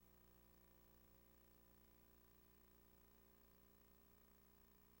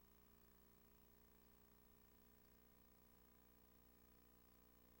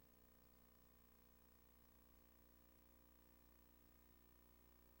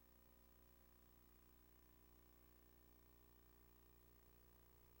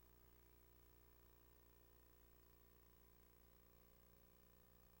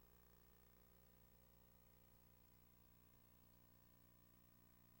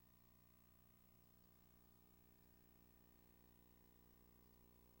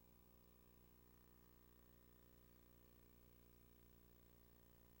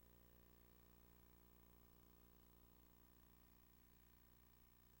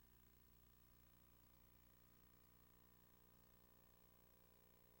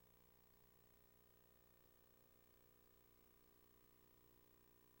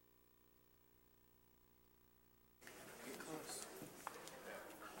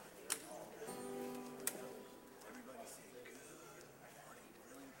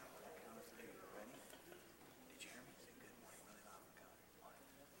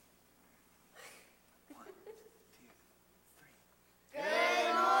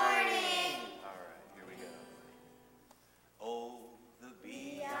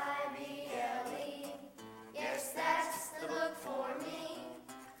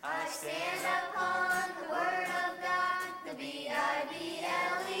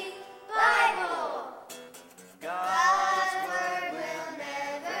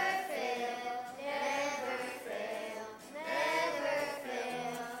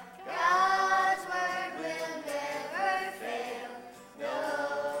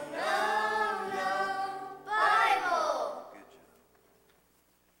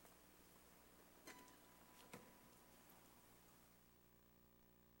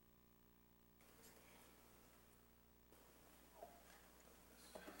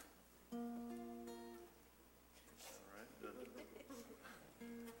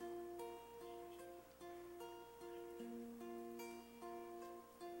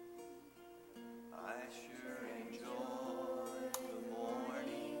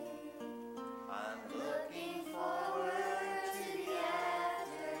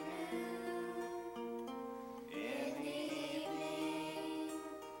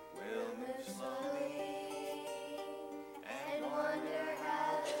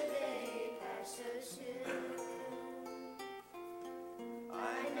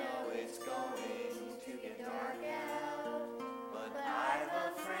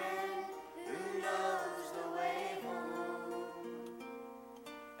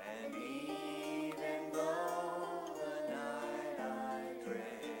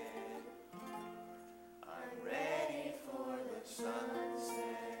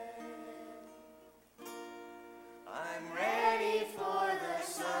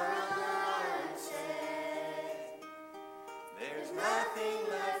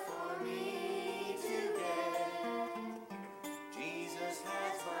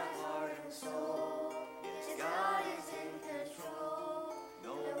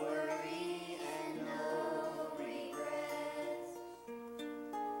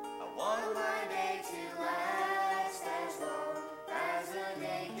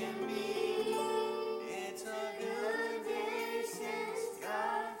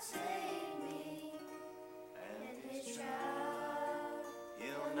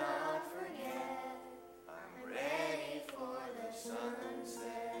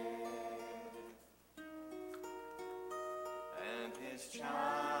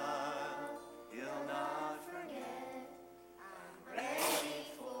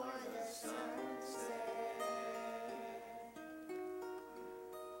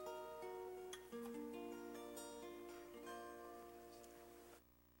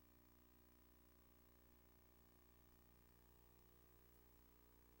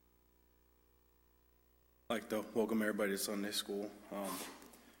Like to welcome everybody to Sunday school.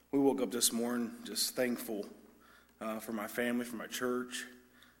 We woke up this morning just thankful for my family, for my church.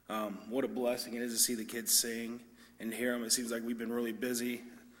 What a blessing it is to see the kids sing and hear them. It seems like we've been really busy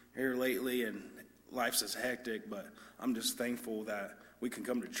here lately and life's just hectic, but I'm just thankful that we can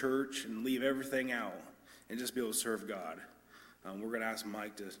come to church and leave everything out and just be able to serve God. We're going to ask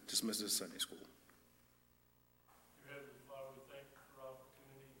Mike to dismiss this Sunday school.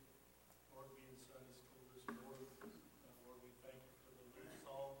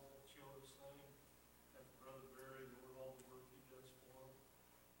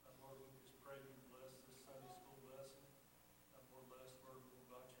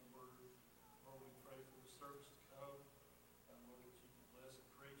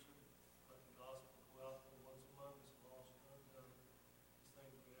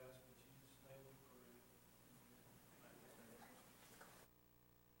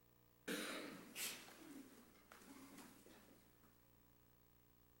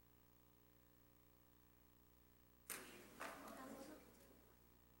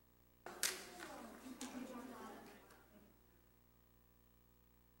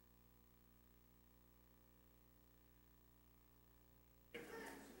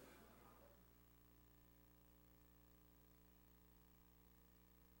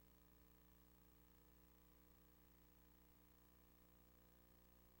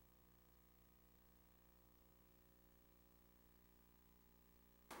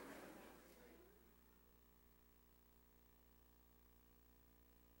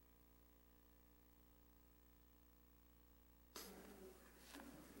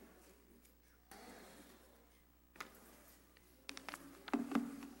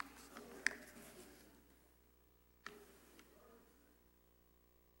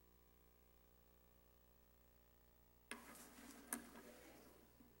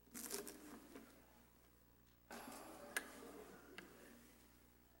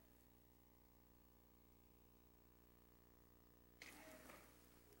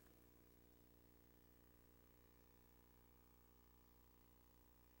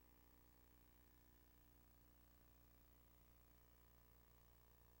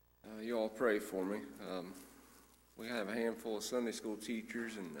 You all pray for me. We have a handful of Sunday school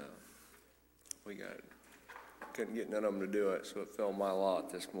teachers, and couldn't get none of them to do it, so it fell my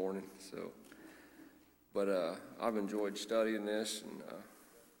lot this morning. But I've enjoyed studying this, and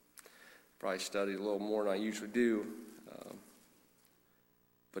probably studied a little more than I usually do.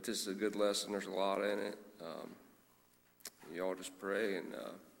 But this is a good lesson. There's a lot in it. You all just pray, and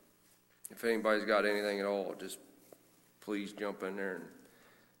if anybody's got anything at all, just please jump in there and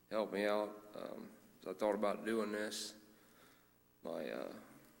help me out. As I thought about doing this, I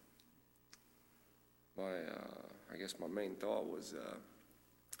guess my main thought was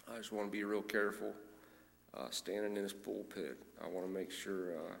I just want to be real careful standing in this pulpit. I want to make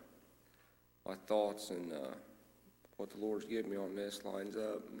sure my thoughts and what the Lord's given me on this lines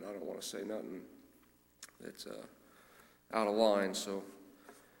up, and I don't want to say nothing that's out of line. So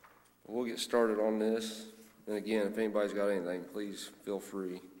we'll get started on this. And again, if anybody's got anything, please feel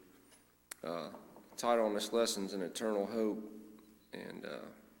free. Title on this lesson is An Eternal Hope, and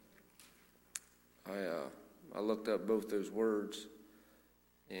I looked up both those words,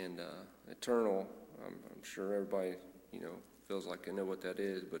 and eternal, I'm sure everybody feels like they know what that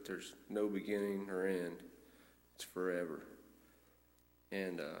is, but there's no beginning or end. It's forever.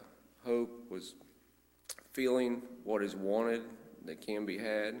 And hope was feeling what is wanted that can be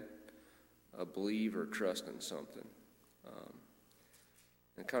had, believe or trust in something.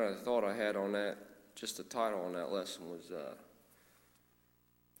 And kind of the thought I had on that, just the title on that lesson was, I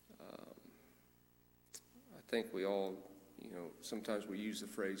think we all, sometimes we use the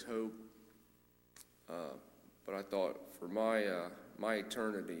phrase hope, but I thought for my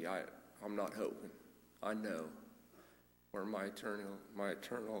eternity, I'm not hoping. I know where my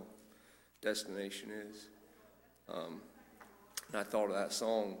eternal destination is. And I thought of that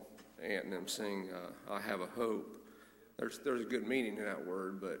song, Ant and them sing, I Have a Hope. There's a good meaning in that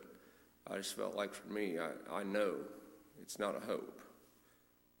word, but I just felt like for me, I know it's not a hope.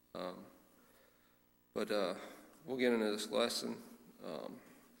 But we'll get into this lesson.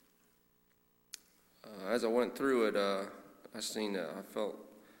 As I went through it, I felt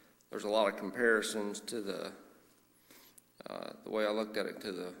there's a lot of comparisons to the way I looked at it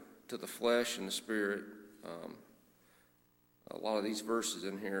to the flesh and the spirit. A lot of these verses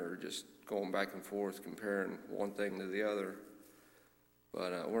in here are just going back and forth, comparing one thing to the other.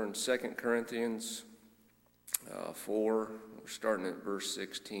 But we're in 2 Corinthians 4. We're starting at verse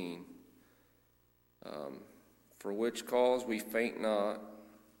 16. For which cause we faint not,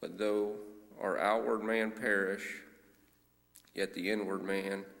 but though our outward man perish, yet the inward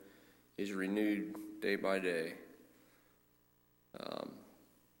man is renewed day by day.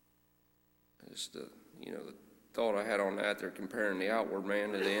 Just the thought I had on that, they're comparing the outward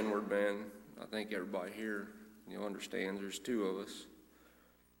man to the inward man. I think everybody here, understands there's two of us,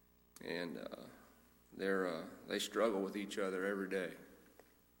 and they struggle with each other every day.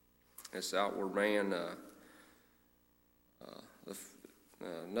 This outward man.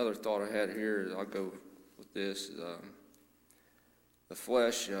 Another thought I had here is, I'll go with this. The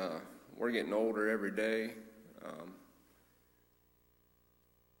flesh. We're getting older every day.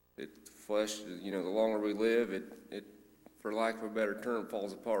 The flesh, the longer we live, it, for lack of a better term,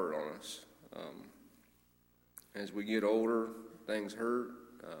 falls apart on us. As we get older, things hurt.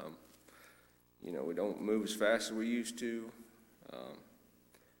 We don't move as fast as we used to.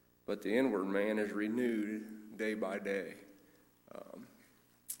 But the inward man is renewed day by day.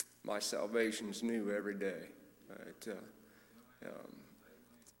 My salvation is new every day.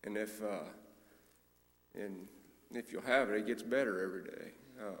 And if you'll have it, it gets better every day.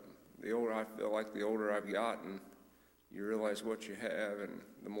 The older I've gotten, you realize what you have and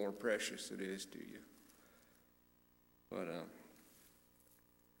the more precious it is to you. But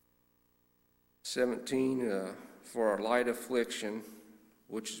 17, for our light affliction,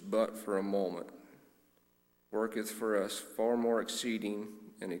 which is but for a moment, worketh for us far more exceeding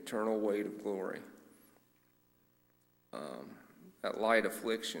an eternal weight of glory. That light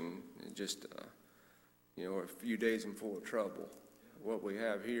affliction is just, a few days and full of trouble. What we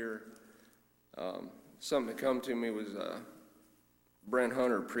have here, something that come to me was Brent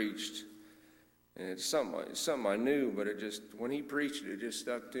Hunter preached, and it's something I knew, but when he preached it just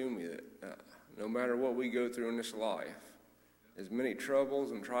stuck to me that no matter what we go through in this life, as many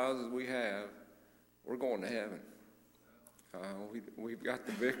troubles and trials as we have, we're going to heaven. We've got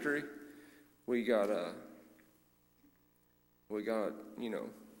the victory. We're going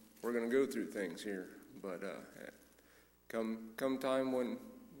to go through things here, but come time when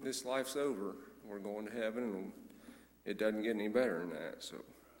this life's over, we're going to heaven, and it doesn't get any better than that. So,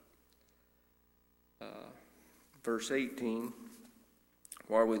 verse 18,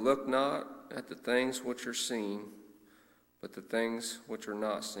 while we look not at the things which are seen, but the things which are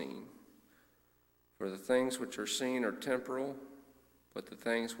not seen. For the things which are seen are temporal, but the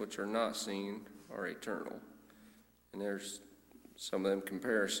things which are not seen are eternal. And there's some of them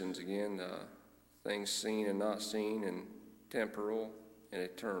comparisons again, things seen and not seen, and temporal and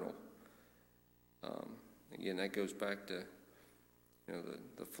eternal. Again, that goes back to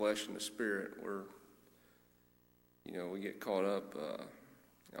the flesh and the spirit, where we get caught up.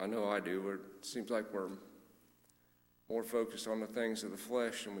 I know I do. Where it seems like we're more focused on the things of the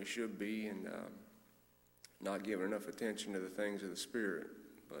flesh than we should be, and not giving enough attention to the things of the spirit.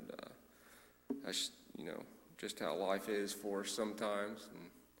 But that's just how life is for us sometimes,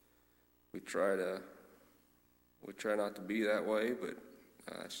 and we try not to be that way, but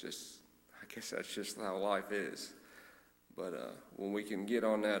I guess that's just how life is. But when we can get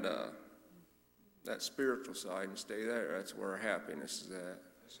on that spiritual side and stay there, that's where our happiness is at.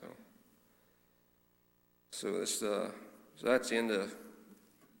 So that's the end of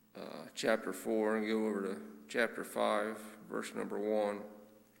chapter 4, and go over to chapter 5, verse number 1.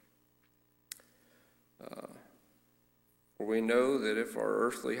 For we know that if our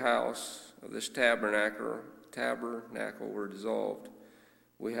earthly house of this tabernacle were dissolved,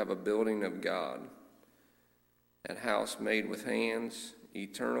 we have a building of God, a house made with hands,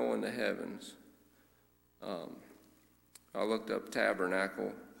 eternal in the heavens. I looked up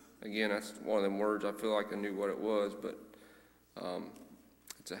tabernacle. Again, that's one of them words I feel like I knew what it was, but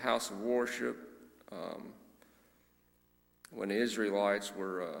it's a house of worship. When the Israelites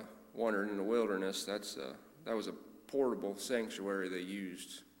were wandering in the wilderness, that was a portable sanctuary they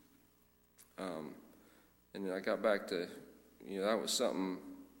used. And then I got back to, that was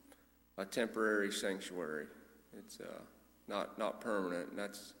a temporary sanctuary. It's not permanent. And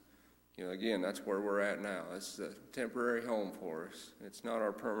that's, again, that's where we're at now. It's a temporary home for us. It's not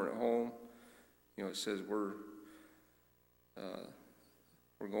our permanent home. It says we're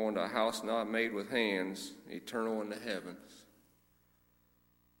going to a house not made with hands, eternal in the heavens.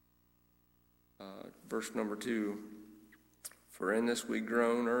 Verse number 2, for in this we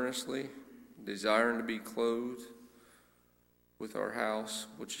groan earnestly, desiring to be clothed with our house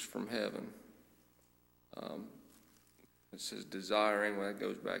which is from heaven. It says desiring, well, that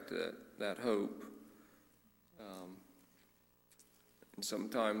goes back to that hope. And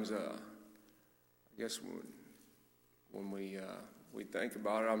sometimes, I guess when we think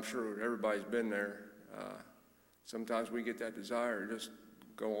about it, I'm sure everybody's been there. Sometimes we get that desire to just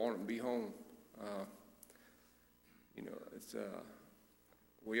go on and be home. It's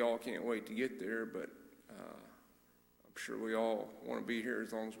we all can't wait to get there, but I'm sure we all want to be here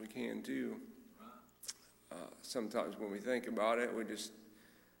as long as we can too. Sometimes when we think about it, we just,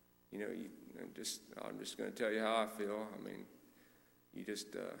 I'm just going to tell you how I feel. I mean, you just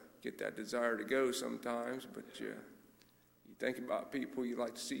get that desire to go sometimes, but you think about people you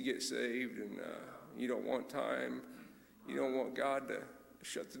like to see get saved, and you don't want time. You don't want God to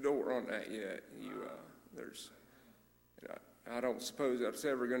shut the door on that yet. I don't suppose that's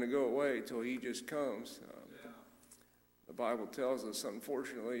ever going to go away until He just comes. The Bible tells us,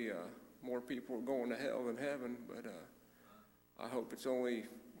 unfortunately, more people are going to hell than heaven, but I hope it's only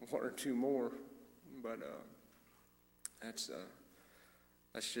one or two more. But that's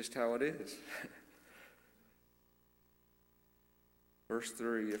just how it is. Verse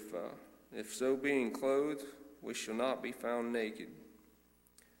 3, if so being clothed, we shall not be found naked.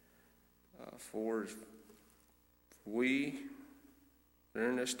 For we are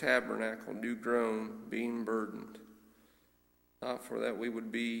in this tabernacle do groan, being burdened, not for that we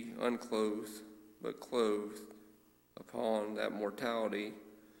would be unclothed, but clothed, upon that mortality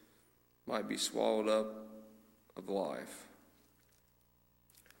might be swallowed up of life.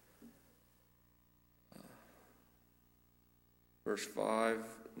 Verse 5,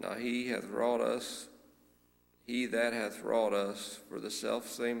 now he that hath wrought us for the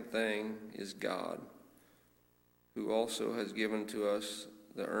selfsame thing is God, who also has given to us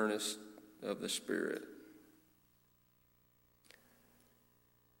the earnest of the Spirit.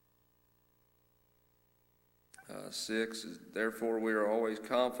 Six is, therefore we are always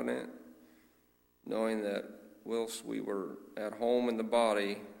confident, knowing that whilst we were at home in the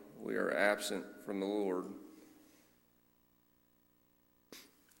body, we are absent from the Lord.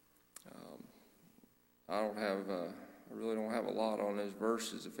 I really don't have a lot on those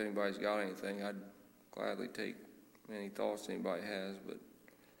verses. If anybody's got anything, I'd gladly take any thoughts anybody has, but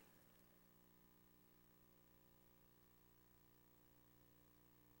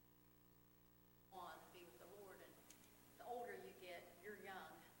be with the Lord, and the older you get, you're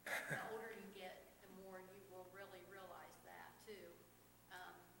young. The older you get, the more you will really realize that too.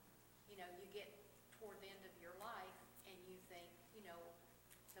 You get toward the end of your life, and you think,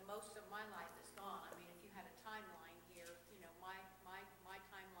 the most of my life is gone. I mean, if you had a timeline here, my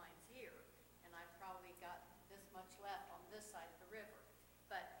timeline's here, and I've probably got this much left on this side of the river.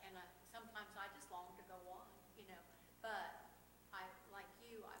 Sometimes I just long to go on, but like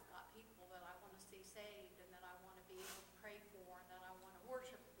you, I've got people that I want to see saved, and that I want to be able to pray for, and that I want to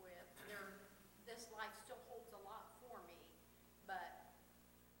worship with. This life still holds a lot for me, but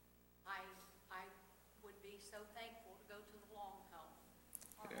I would be so thankful to go to the long home,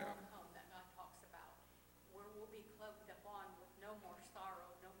 our long home that God talks about, where we'll be cloaked upon with no more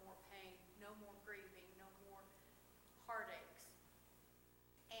sorrow, no more pain, no more grieving, no more heartaches.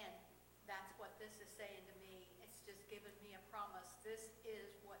 And that's what this is saying to me. It's just given me a promise. This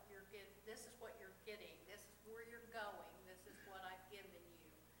is what you're getting. This is what you're getting. This is where you're going. This is what I've given you.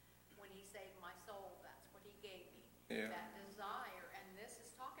 When He saved my soul, that's what He gave me. Yeah. That desire, and this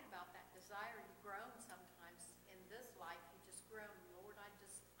is talking about that desire. You've grown sometimes in this life. You just grown, Lord. I'm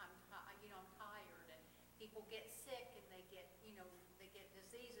tired, and people get sick, and they get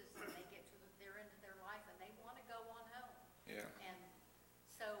diseases, and they get to their end of their life, and they want to go on home. Yeah. And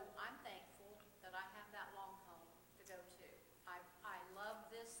so I'm thankful that I have that long home to go to. I love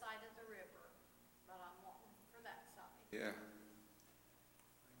this side of the river, but I'm wanting for that side. Yeah.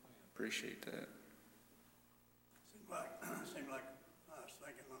 Appreciate that. Seemed like I was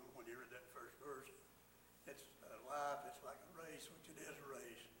thinking when you read that first verse, it's life, it's like a race, which it is a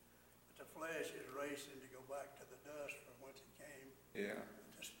race. But the flesh is racing to go back to the dust from whence it came. Yeah.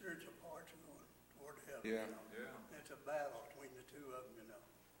 But the spiritual parts are going toward heaven. Yeah. Yeah. It's a battle between the two of them,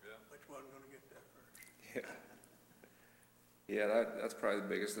 Yeah. Which one's going to get there first? Yeah. Yeah, that's probably the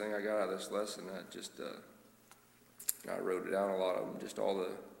biggest thing I got out of this lesson. I wrote it down, a lot of them, just all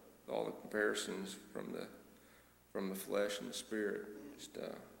the comparisons from the flesh and the spirit. Just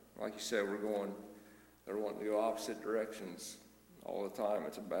like you said, they're wanting to go opposite directions all the time.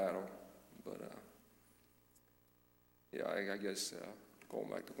 It's a battle, but yeah, I guess going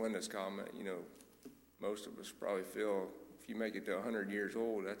back to Linda's comment, most of us probably feel if you make it to 100 years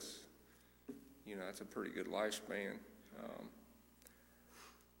old, that's a pretty good lifespan.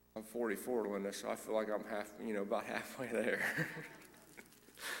 I'm 44, Linda, so I feel like I'm about halfway there.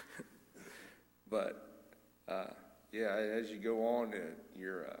 But yeah, as you go on,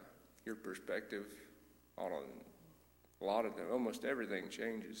 your perspective on a lot of them, almost everything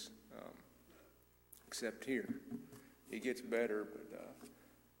changes, except here. It gets better, but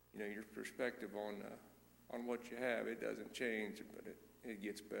your perspective on what you have, it doesn't change, but it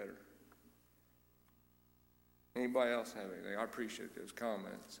gets better. Anybody else have anything? I appreciate those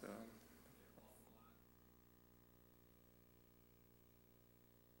comments.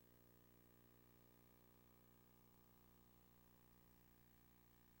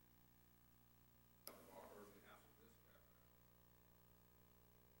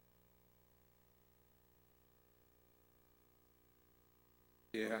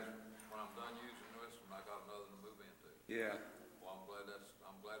 Yeah, When I'm done using this one, I got another to move into. yeah, Well, I'm glad that's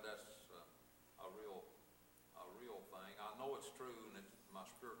a real thing. I know it's true, and it's my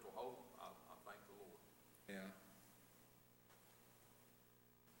spiritual hope. I thank the Lord. yeah.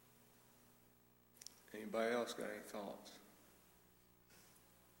 Anybody else got any thoughts?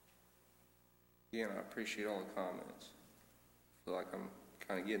 Again, I appreciate all the comments. I feel like I'm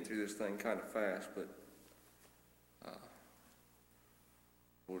kind of getting through this thing kind of fast, but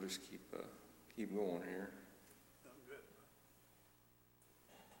we'll just keep going here. Done good.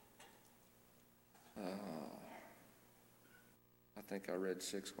 I think I read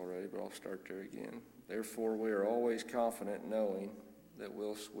 6 already, but I'll start there again. Therefore, we are always confident knowing that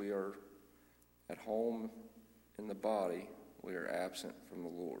whilst we are at home in the body, we are absent from the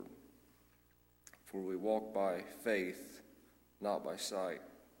Lord. For we walk by faith, not by sight.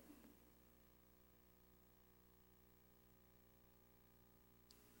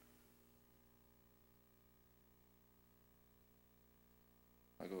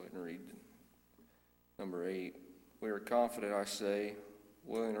 I'll go ahead and read number 8. We are confident, I say,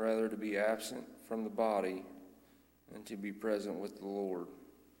 willing rather to be absent from the body than to be present with the Lord.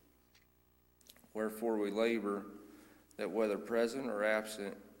 Wherefore we labor that whether present or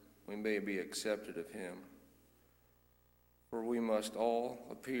absent, we may be accepted of him. For we must all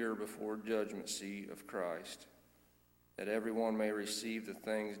appear before judgment seat of Christ, that everyone may receive the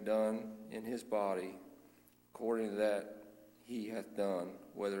things done in his body according to that he hath done,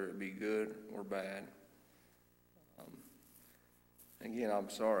 whether it be good or bad. Again, I'm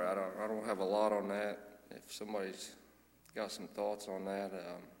sorry, I don't have a lot on that. If somebody's got some thoughts on that,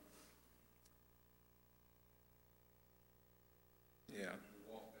 yeah.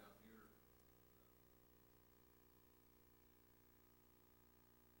 Walk down here.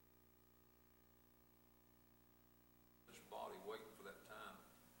 This body waiting for that time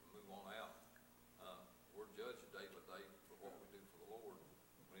to move on out. We're judged day by day for what we do for the Lord.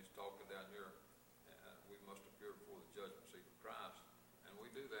 When he's talking down here, we must appear before the judgment seat of Christ. And we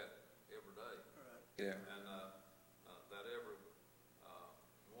do that every day. Yeah. And that every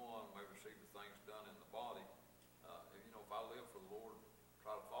one may receive the things done in the body. If I live for the Lord,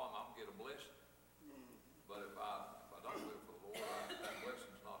 try to follow him, I'm gonna get a blessing. But if I don't live for the Lord, that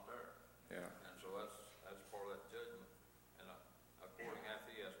blessing's not there. Yeah. And so that's part of that judgment. And according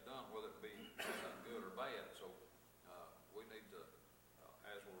after he has done, whether it be good or bad. So we need to,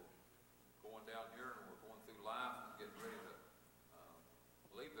 as we're going down here and we're going through life and getting ready to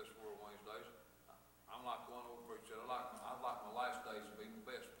leave this world one of these days, I'm like one old preacher. I'd like my last days to be the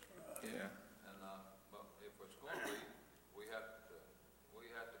best. Yeah. And but if it's going to be, we have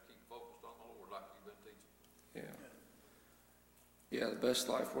to keep focused on the Lord, like you've been teaching. Yeah. Yeah, the best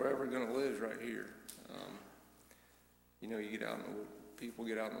life we're ever going to live is right here. You get out in people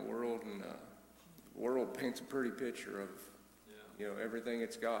get out in the world, and the world paints a pretty picture of, everything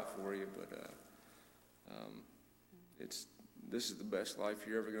it's got for you. But this is the best life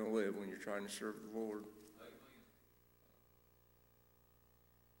you're ever going to live when you're trying to serve the Lord.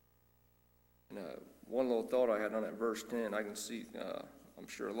 And one little thought I had on that verse 10, I can see, I'm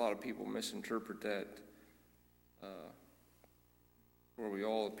sure a lot of people misinterpret that, where we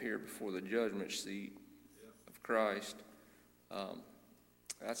all appear before the judgment seat of Christ.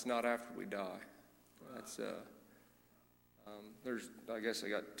 That's not after we die. That's I guess I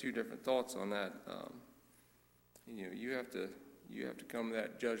got 2 different thoughts on that. You have to come to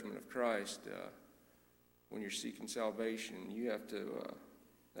that judgment of Christ when you're seeking salvation. You have to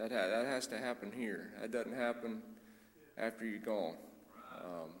that has to happen here. That doesn't happen after you're gone.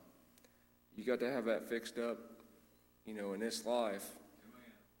 You got to have that fixed up, in this life.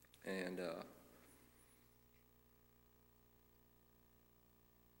 And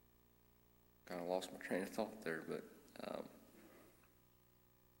kind of lost my train of thought there, but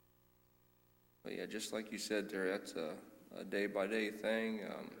yeah, just like you said there, that's a day-by-day thing.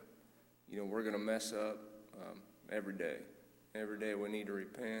 We're going to mess up every day. Every day we need to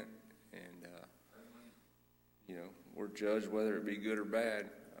repent, and we're judged whether it be good or bad.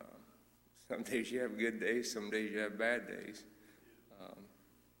 Some days you have good days, some days you have bad days.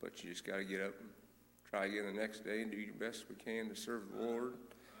 But you just got to get up and try again the next day and do your best we can to serve the Lord.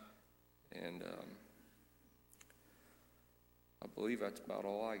 And I believe that's about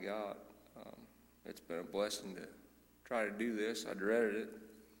all I got. It's been a blessing to try to do this. I dreaded it.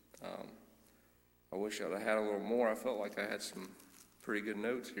 I wish I'd have had a little more. I felt like I had some pretty good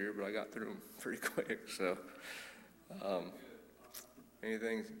notes here, but I got through them pretty quick. So,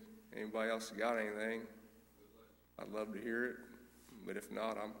 anybody else got anything? I'd love to hear it, but if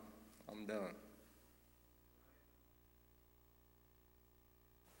not, I'm done.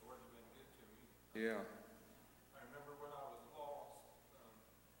 Yeah. I remember when I was lost,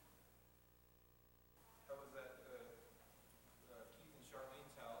 I was at Keith and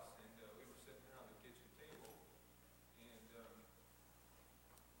Charlene's house, and we were sitting around the kitchen table, and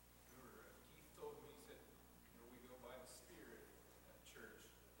Keith told me, he said, we go by the Spirit at church.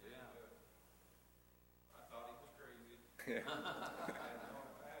 Yeah. And, I thought he was crazy. Yeah. I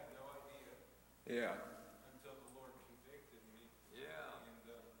had no idea Yeah. until the Lord convicted me. Yeah. And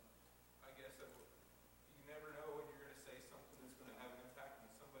I guess you never know when you're going to say something that's going to have an impact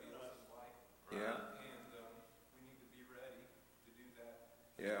on somebody else's life. Yeah. And we need to be ready to do that.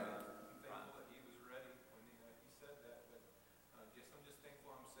 Yeah. I'm thankful that he was ready when he said that. But I'm just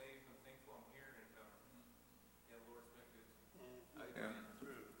thankful I'm saved. I'm thankful I'm here. And yeah, the Lord's been good to me. Yeah.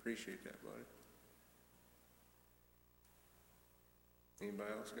 Appreciate that, buddy.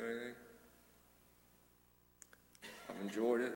 Anybody else got anything? I've enjoyed it.